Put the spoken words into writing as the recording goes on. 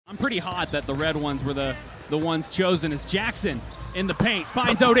I'm pretty hot that the red ones were the ones chosen as Jackson in the paint.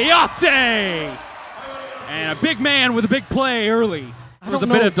 Finds Odiase! And a big man with a big play early. There was a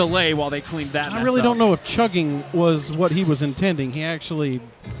bit of delay while they cleaned that mess I really up. don't know if chugging was what he was intending. He actually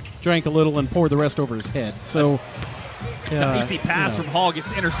drank a little and poured the rest over his head. So, easy pass from Hall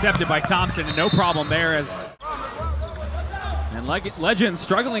gets intercepted by Thompson, and no problem there. And Legends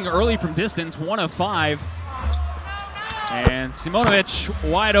struggling early from distance, 1 of 5. And Simonovic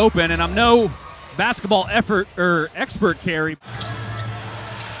wide open, and I'm no basketball expert, Carey.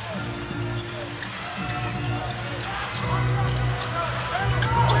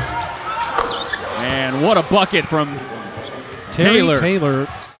 And what a bucket from Taylor.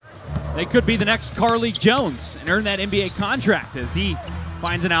 They could be the next Carlik Jones and earn that NBA contract as he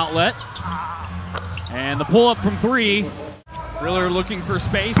finds an outlet. And the pull-up from 3. Riller looking for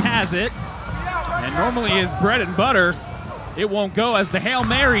space, has it. And normally his bread and butter, it won't go as the Hail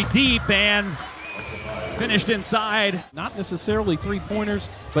Mary deep and finished inside. Not necessarily three-pointers,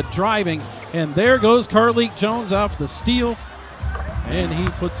 but driving. And there goes Carlik Jones off the steal, and he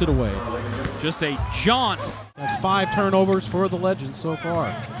puts it away. Just a jaunt. That's 5 turnovers for the Legends so far.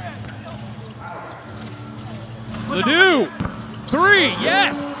 Ledoux, 3,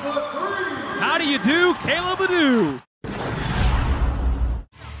 yes! How do you do, Caleb Ledoux?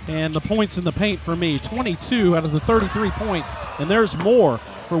 And the points in the paint for me, 22 out of the 33 points, and there's more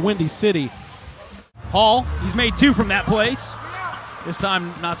for Windy City. Hall, he's made 2 from that place. This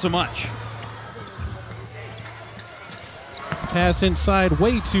time, not so much. Pass inside,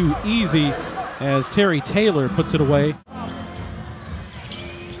 way too easy as Terry Taylor puts it away.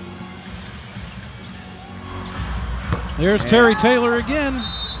 There's Terry Taylor again.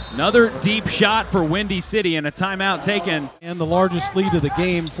 Another deep shot for Windy City and a timeout taken. And the largest lead of the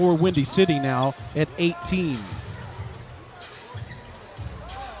game for Windy City now at 18.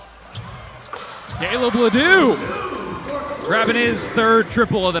 Caleb Ledoux grabbing his 3rd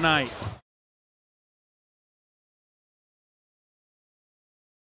triple of the night.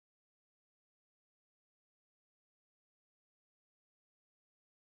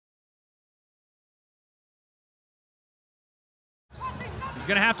 He's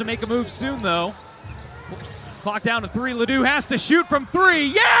going to have to make a move soon, though. Clock down to 3. Ledoux has to shoot from 3.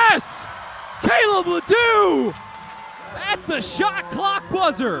 Yes! Caleb Ledoux at the shot clock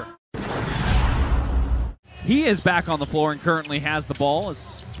buzzer. He is back on the floor and currently has the ball.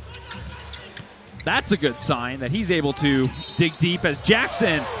 That's a good sign that he's able to dig deep as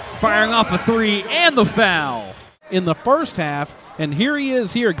Jackson firing off a 3 and the foul. In the first half, and here he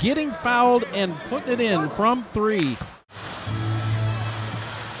is here getting fouled and putting it in from 3.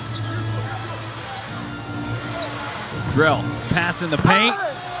 Drill, pass in the paint,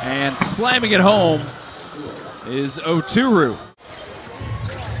 and slamming it home is Oturu.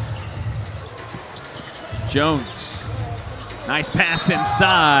 Jones, nice pass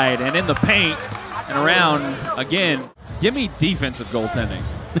inside and in the paint and around again. Give me defensive goaltending.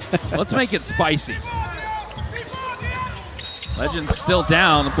 Let's make it spicy. Legends still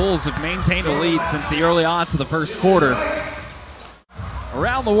down. The Bulls have maintained a lead since the early odds of the first quarter.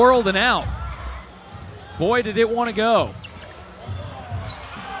 Around the world and out. Boy, did it want to go.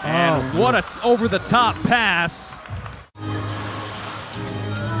 And what a over-the-top pass.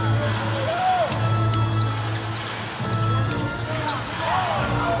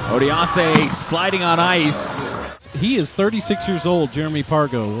 Odiase sliding on ice. He is 36 years old, Jeremy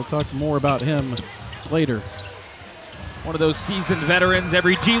Pargo. We'll talk more about him later. One of those seasoned veterans,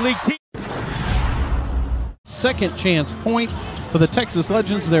 every G League team. Second chance point for the Texas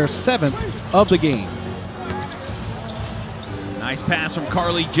Legends, their 7th of the game. Nice pass from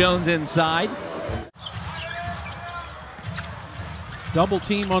Carlik Jones inside. Double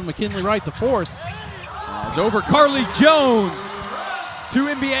team on McKinley Wright, the 4th. It's over Carlik Jones. 2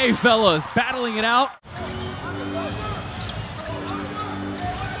 NBA fellas battling it out.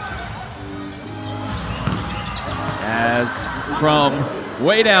 As from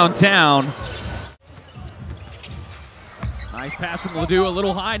way downtown. Nice pass from Ledoux, a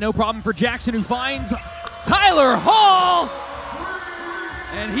little high, no problem for Jackson, who finds Tyler Hall.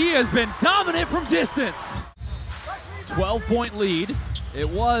 And he has been dominant from distance. 12-point lead. It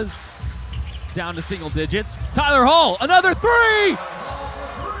was down to single digits. Tyler Hall, another 3!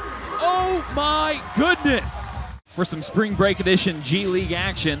 Oh my goodness! For some spring break edition G League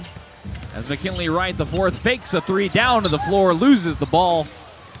action, as McKinley Wright, the 4th, fakes a 3 down to the floor, loses the ball,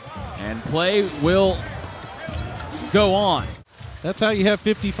 and play will go on. That's how you have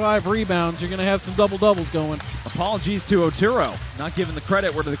 55 rebounds. You're going to have some double-doubles going. Apologies to Oturu, not giving the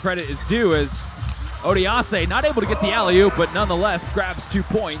credit where the credit is due, as Odiase not able to get the alley-oop, but nonetheless grabs 2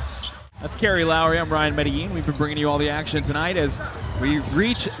 points. That's Kerry Lowry. I'm Ryan Medellin. We've been bringing you all the action tonight as we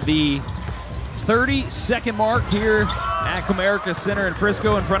reach the 30-second mark here at Comerica Center in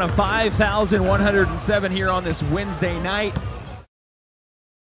Frisco in front of 5,107 here on this Wednesday night.